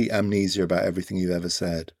complete amnesia about everything you've ever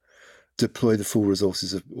said, deploy the full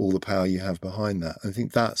resources of all the power you have behind that. I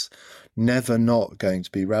think that's never not going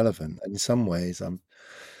to be relevant. And in some ways, I'm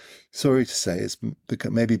sorry to say, it's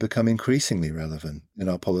maybe become increasingly relevant in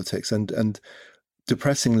our politics and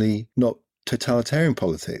depressingly not totalitarian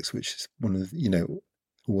politics, which is one of the,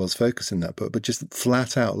 Orwell's focus in that book, but just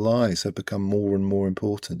flat out lies have become more and more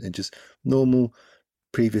important in just normal,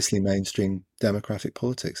 previously mainstream democratic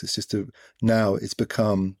politics. It's just now it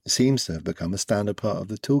seems to have become a standard part of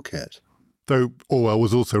the toolkit. Though Orwell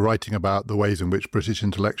was also writing about the ways in which British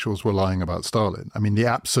intellectuals were lying about Stalin. I mean, the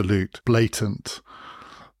absolute blatant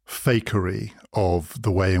fakery of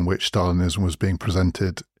the way in which Stalinism was being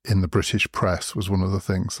presented in the British press was one of the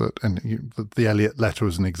things that, and the Eliot letter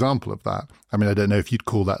was an example of that. I mean, I don't know if you'd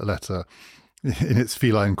call that letter in its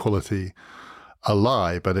feline quality a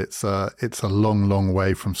lie, but it's a long, long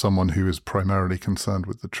way from someone who is primarily concerned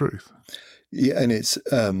with the truth. Yeah, and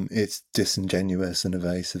it's disingenuous and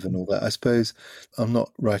evasive and all that. I suppose I'm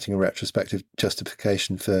not writing a retrospective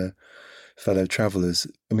justification for fellow travellers.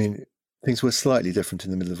 I mean, things were slightly different in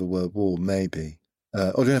the middle of a world war, maybe.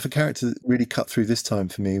 Oddly enough, a character that really cut through this time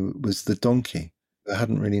for me was the donkey. I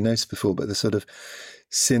hadn't really noticed before, but the sort of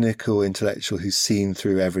cynical intellectual who's seen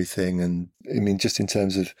through everything. And I mean, just in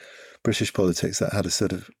terms of British politics, that had a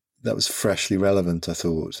sort of that was freshly relevant, I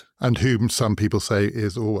thought. And whom some people say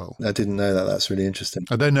is Orwell. I didn't know that. That's really interesting.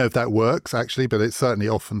 I don't know if that works, actually, but it's certainly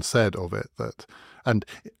often said of it that, and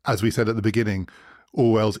as we said at the beginning,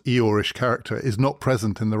 Orwell's Eeyore-ish character is not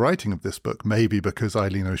present in the writing of this book, maybe because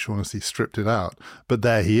Eileen O'Shaughnessy stripped it out. But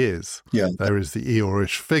there he is. Yeah. There is the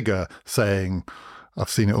Eeyore-ish figure saying, I've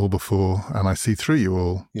seen it all before and I see through you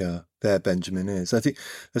all. Yeah, there Benjamin is. I think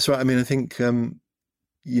that's right. I mean, I think, and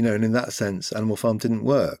in that sense, Animal Farm didn't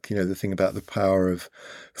work. The thing about the power of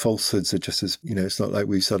falsehoods are just as, it's not like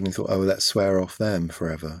we suddenly thought, oh, well, let's swear off them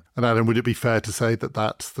forever. And Adam, would it be fair to say that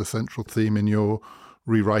that's the central theme in your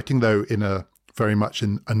rewriting, though in a very much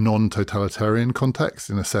in a non-totalitarian context,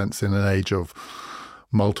 in a sense, in an age of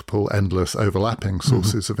multiple, endless, overlapping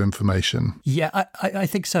sources of information? Yeah, I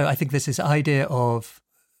think so. I think there's this idea of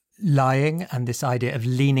lying and this idea of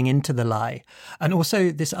leaning into the lie, and also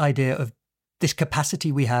this idea of this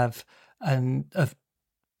capacity we have and of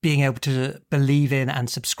being able to believe in and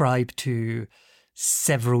subscribe to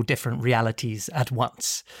several different realities at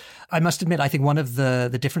once. I must admit, I think one of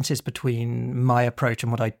the differences between my approach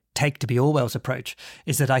and what I take to be Orwell's approach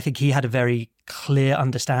is that I think he had a very clear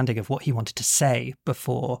understanding of what he wanted to say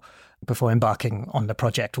before embarking on the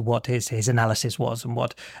project, what his analysis was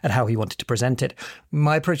and how he wanted to present it.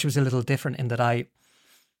 My approach was a little different in that I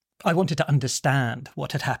wanted to understand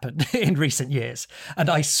what had happened in recent years. And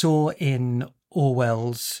I saw in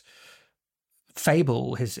Orwell's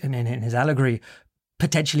fable, in his allegory,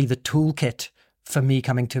 potentially the toolkit for me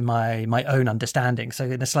coming to my own understanding. So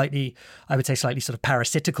in a slightly sort of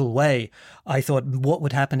parasitical way, I thought, what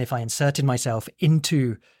would happen if I inserted myself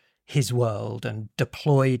into his world and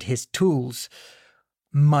deployed his tools?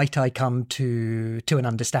 Might I come to an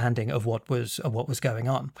understanding of what was going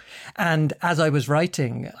on? And as I was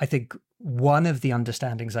writing, I think one of the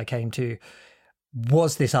understandings I came to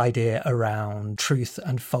was this idea around truth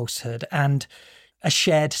and falsehood and a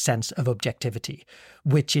shared sense of objectivity,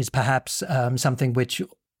 which is perhaps something which,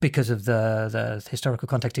 because of the historical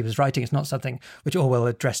context he was writing, it's not something which Orwell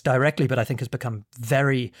addressed directly, but I think has become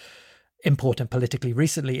very important politically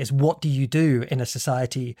recently, is what do you do in a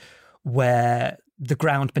society where the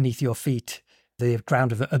ground beneath your feet, the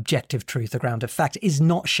ground of objective truth, the ground of fact, is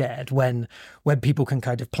not shared, when people can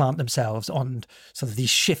kind of plant themselves on sort of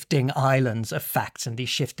these shifting islands of facts and these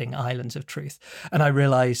shifting islands of truth. And I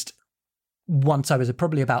realized once I was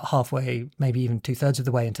probably about halfway, maybe even 2/3 of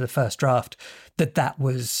the way into the first draft, that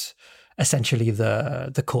was essentially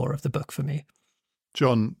the core of the book for me.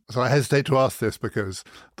 John, so I hesitate to ask this because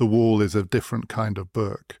The Wall is a different kind of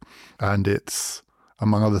book, and it's,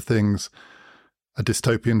 among other things, a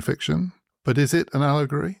dystopian fiction. But is it an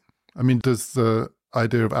allegory? I mean, does the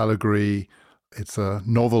idea of allegory, it's a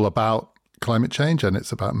novel about climate change, and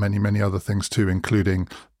it's about many, many other things too, including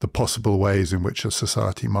the possible ways in which a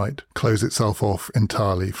society might close itself off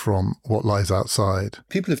entirely from what lies outside.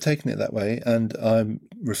 People have taken it that way, and I'm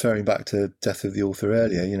referring back to Death of the Author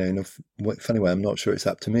earlier, in a funny way. I'm not sure it's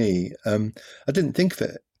up to me. I didn't think of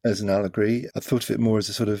it as an allegory. I thought of it more as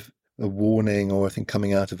a sort of a warning, or I think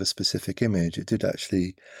coming out of a specific image. It did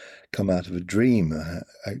actually come out of a dream, a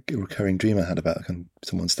recurring dream I had about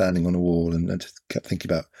someone standing on a wall, and I just kept thinking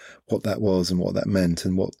about what that was and what that meant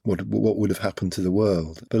and what would have happened to the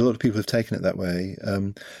world. But a lot of people have taken it that way,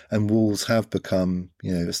 and walls have become,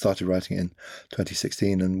 I started writing it in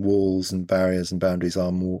 2016, and walls and barriers and boundaries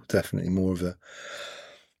are definitely more of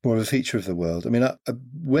a feature of the world. I mean, I'm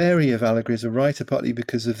wary of allegory as a writer, partly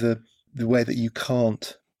because of the way that you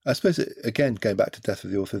can't, I suppose, again, going back to Death of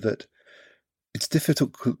the Author, that it's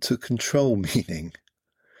difficult to control meaning,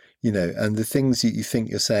 and the things you think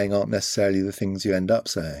you're saying aren't necessarily the things you end up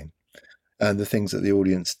saying. And the things that the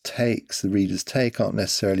audience takes, the readers take, aren't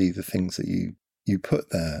necessarily the things that you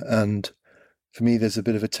put there. And for me, there's a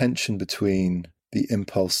bit of a tension between the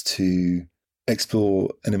impulse to explore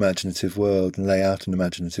an imaginative world and lay out an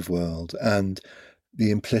imaginative world, and the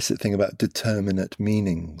implicit thing about determinate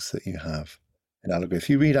meanings that you have in allegory. If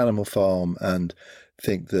you read Animal Farm and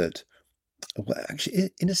think that, well, actually,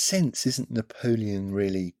 in a sense, isn't Napoleon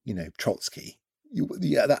really, Trotsky?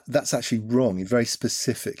 That's actually wrong. You very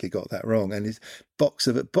specifically got that wrong. And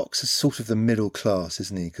Boxer's sort of the middle class,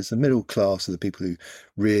 isn't he? Because the middle class are the people who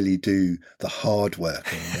really do the hard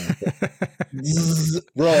work.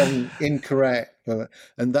 Wrong, incorrect.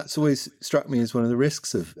 And that's always struck me as one of the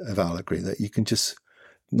risks of allegory, that you can just,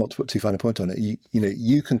 not to put too fine a point on it,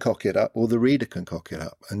 you can cock it up, or the reader can cock it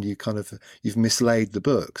up, and you've mislaid the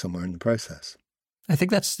book somewhere in the process. I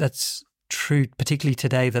think that's true, particularly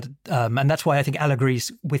today, that and that's why I think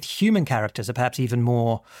allegories with human characters are perhaps even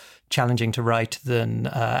more challenging to write than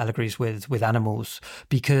allegories with animals,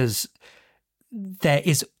 because there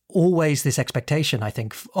is always this expectation, I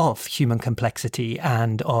think, of human complexity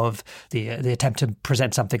and of the attempt to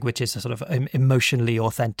present something which is a sort of emotionally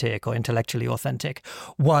authentic or intellectually authentic,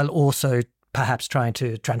 while also perhaps trying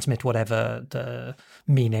to transmit whatever the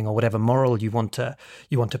meaning or whatever moral you want to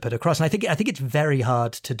put across. And I think it's very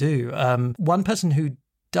hard to do. One person who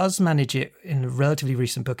does manage it in a relatively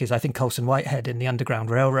recent book is, I think, Colson Whitehead in The Underground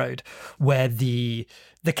Railroad, where the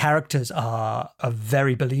characters are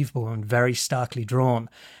very believable and very starkly drawn.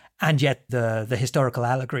 And yet the historical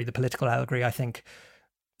allegory, the political allegory, I think,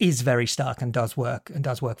 is very stark and does work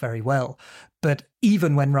very well. But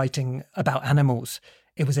even when writing about animals,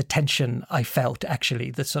 it was a tension I felt,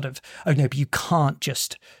 actually, that sort of, oh no, but you can't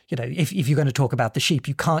just, if you're going to talk about the sheep,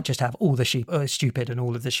 you can't just have all the sheep are stupid and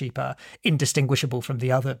all of the sheep are indistinguishable from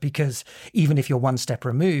the other, because even if you're one step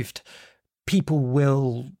removed, people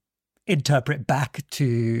will interpret back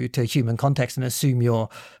to human context and assume you're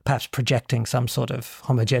perhaps projecting some sort of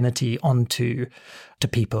homogeneity onto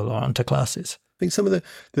people or onto classes. I think some of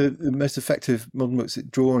the most effective modern books that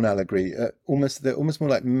draw on allegory they're almost more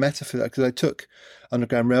like metaphor, because I took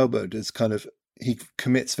Underground Railroad as kind of, he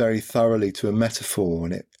commits very thoroughly to a metaphor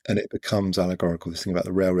and it becomes allegorical, this thing about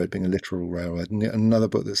the railroad being a literal railroad. And another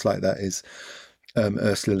book that's like that is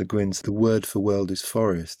Ursula Le Guin's The Word for World is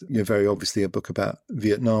Forest. Very obviously a book about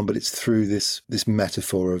Vietnam, but it's through this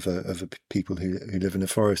metaphor of a people who live in a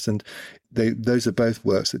forest. And those are both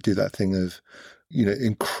works that do that thing of,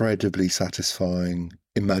 incredibly satisfying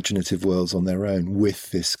imaginative worlds on their own,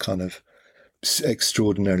 with this kind of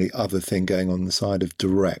extraordinarily other thing going on the side of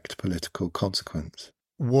direct political consequence.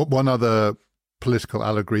 One other political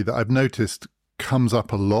allegory that I've noticed comes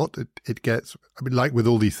up a lot. It gets, like with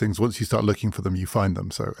all these things, once you start looking for them, you find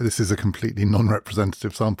them. So this is a completely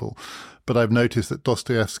non-representative sample. But I've noticed that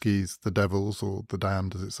Dostoevsky's The Devils, or The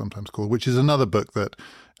Damned, as it's sometimes called, which is another book that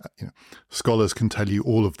scholars can tell you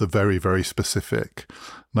all of the very, very specific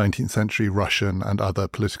 19th century Russian and other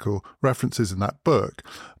political references in that book.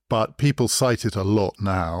 But people cite it a lot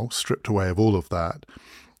now, stripped away of all of that,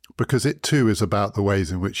 because it too is about the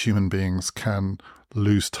ways in which human beings can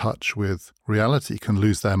lose touch with reality, can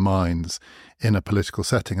lose their minds in a political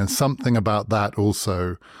setting. And something about that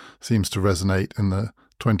also seems to resonate in the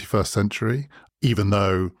 21st century, even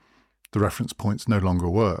though the reference points no longer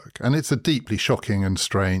work. And it's a deeply shocking and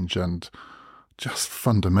strange and just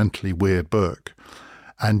fundamentally weird book.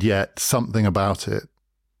 And yet something about it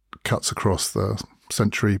cuts across the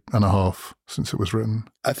century and a half since it was written.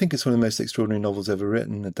 I think it's one of the most extraordinary novels ever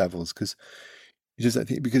written, The Devils, because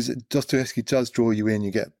Dostoevsky does draw you in,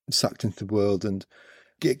 you get sucked into the world, and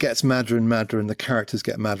it gets madder and madder, and the characters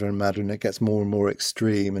get madder and madder, and it gets more and more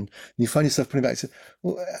extreme, and you find yourself putting back to,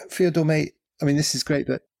 well, Fyodor, mate, I mean, this is great,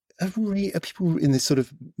 but are people in this sort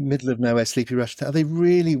of middle of nowhere sleepy rush, are they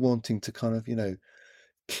really wanting to kind of,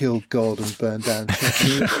 kill God and burn down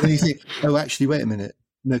church? And you think, oh, actually, wait a minute.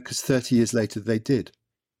 No, because 30 years later they did.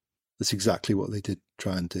 That's exactly what they did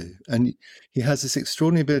try and do. And he has this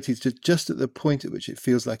extraordinary ability to, just at the point at which it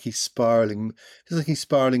feels like he's spiraling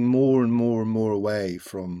more and more and more away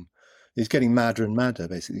from, he's getting madder and madder,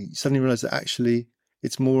 basically. You suddenly realize that actually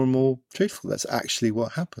it's more and more truthful. That's actually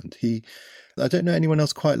what happened. I don't know anyone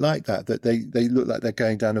else quite like that they look like they're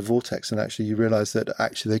going down a vortex, and actually you realize that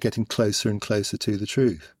actually they're getting closer and closer to the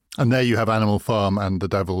truth. And there you have Animal Farm and The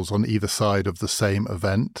Devils on either side of the same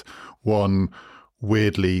event, one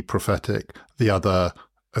weirdly prophetic, the other,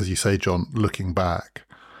 as you say, John, looking back.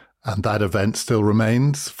 And that event still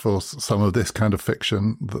remains, for some of this kind of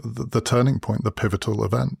fiction, the turning point, the pivotal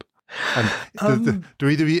event. And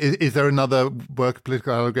is there another work of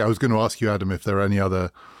political allegory? I was going to ask you, Adam, if there are any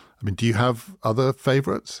other. I mean, do you have other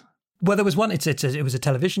favourites? Well, there was one. It was a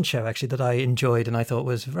television show, actually, that I enjoyed and I thought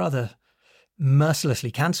was rather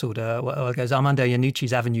mercilessly cancelled. It goes Armando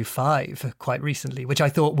Iannucci's Avenue 5 quite recently, which I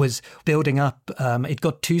thought was building up. It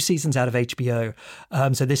got 2 seasons out of HBO.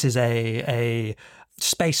 So this is a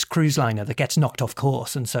space cruise liner that gets knocked off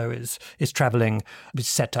course, and so is traveling. It's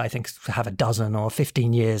set to, I think, have a dozen or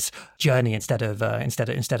 15 years journey instead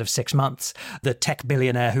of 6 months. The tech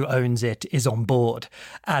billionaire who owns it is on board,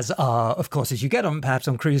 as are, of course, as you get on perhaps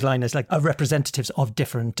on cruise liners, like representatives of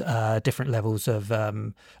different levels of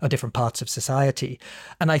different parts of society.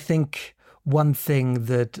 And I think one thing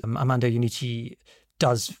that Armando Iannucci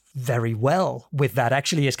does very well with that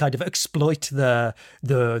actually is kind of exploit the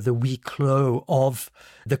huis clos of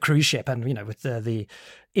the cruise ship, and with the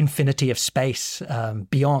infinity of space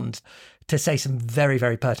beyond, to say some very,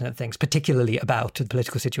 very pertinent things, particularly about the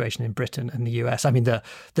political situation in Britain and the US. I mean, the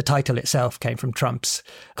title itself came from Trump's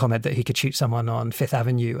comment that he could shoot someone on Fifth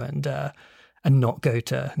Avenue not go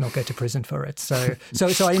to prison for it. So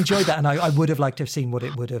I enjoyed that, and I would have liked to have seen what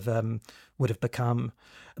it would have become.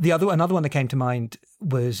 Another one that came to mind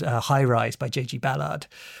was High Rise by J.G. Ballard,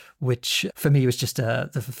 which for me was just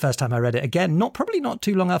the first time I read it. Again, probably not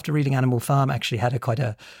too long after reading Animal Farm, actually had quite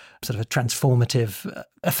a sort of a transformative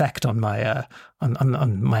effect on my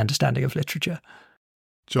on my understanding of literature.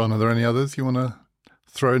 John, are there any others you want to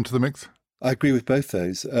throw into the mix? I agree with both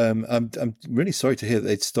those. I'm really sorry to hear that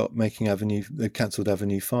they'd stopped making they cancelled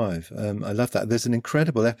Avenue 5. I love that. There's an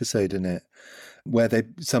incredible episode in it where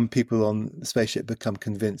some people on the spaceship become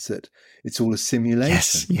convinced that it's all a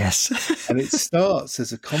simulation. Yes. And it starts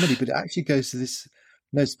as a comedy, but it actually goes to this,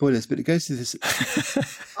 no spoilers, but it goes to this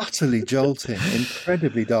utterly jolting,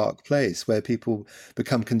 incredibly dark place where people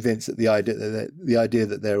become convinced that the idea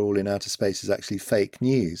that they're all in outer space is actually fake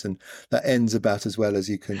news, and that ends about as well as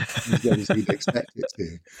you'd expect it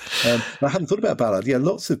to. I hadn't thought about Ballard. Yeah,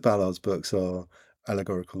 lots of Ballard's books are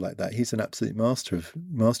allegorical like that. He's an absolute master of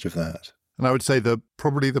that. And I would say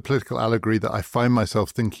probably the political allegory that I find myself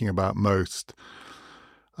thinking about most,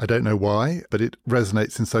 I don't know why, but it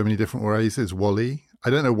resonates in so many different ways, is Wall-E. I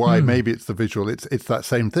don't know why. Maybe it's the visual. It's that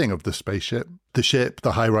same thing of the spaceship, the ship,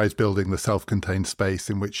 the high-rise building, the self-contained space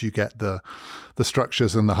in which you get the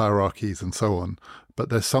structures and the hierarchies and so on. But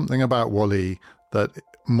there's something about Wall-E that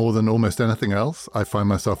more than almost anything else, I find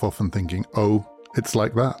myself often thinking, oh, it's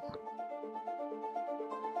like that.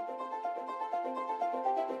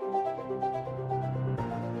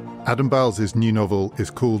 Adam Bowles' new novel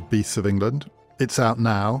is called Beasts of England. It's out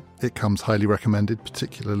now. It comes highly recommended,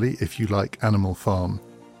 particularly if you like Animal Farm.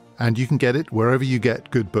 And you can get it wherever you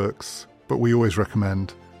get good books, but we always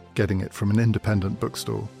recommend getting it from an independent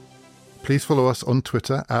bookstore. Please follow us on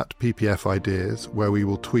Twitter at PPF Ideas, where we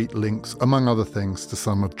will tweet links, among other things, to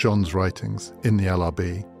some of John's writings in the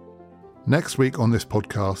LRB. Next week on this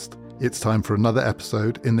podcast, it's time for another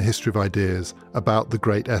episode in the history of ideas about the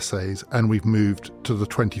great essays, and we've moved to the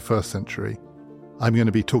 21st century. I'm going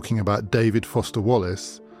to be talking about David Foster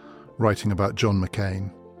Wallace, writing about John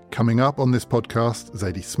McCain. Coming up on this podcast,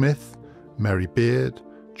 Zadie Smith, Mary Beard,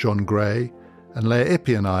 John Gray, and Leah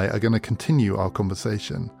Ippy and I are going to continue our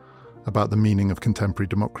conversation about the meaning of contemporary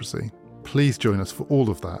democracy. Please join us for all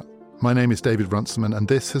of that. My name is David Runciman, and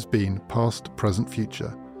this has been Past, Present,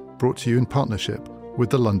 Future, brought to you in partnership with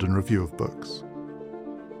the London Review of Books.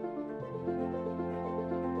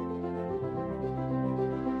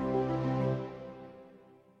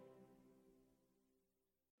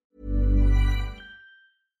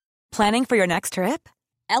 Planning for your next trip?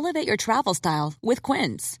 Elevate your travel style with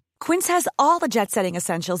Quince. Quince has all the jet-setting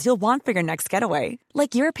essentials you'll want for your next getaway,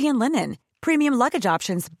 like European linen, premium luggage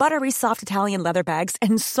options, buttery soft Italian leather bags,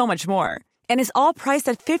 and so much more. And is all priced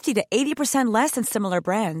at 50 to 80% less than similar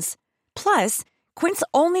brands. Plus, Quince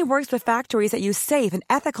only works with factories that use safe and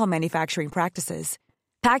ethical manufacturing practices.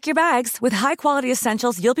 Pack your bags with high-quality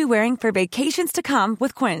essentials you'll be wearing for vacations to come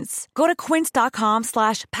with Quince. Go to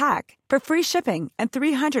quince.com/pack for free shipping and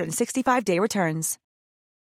 365-day returns.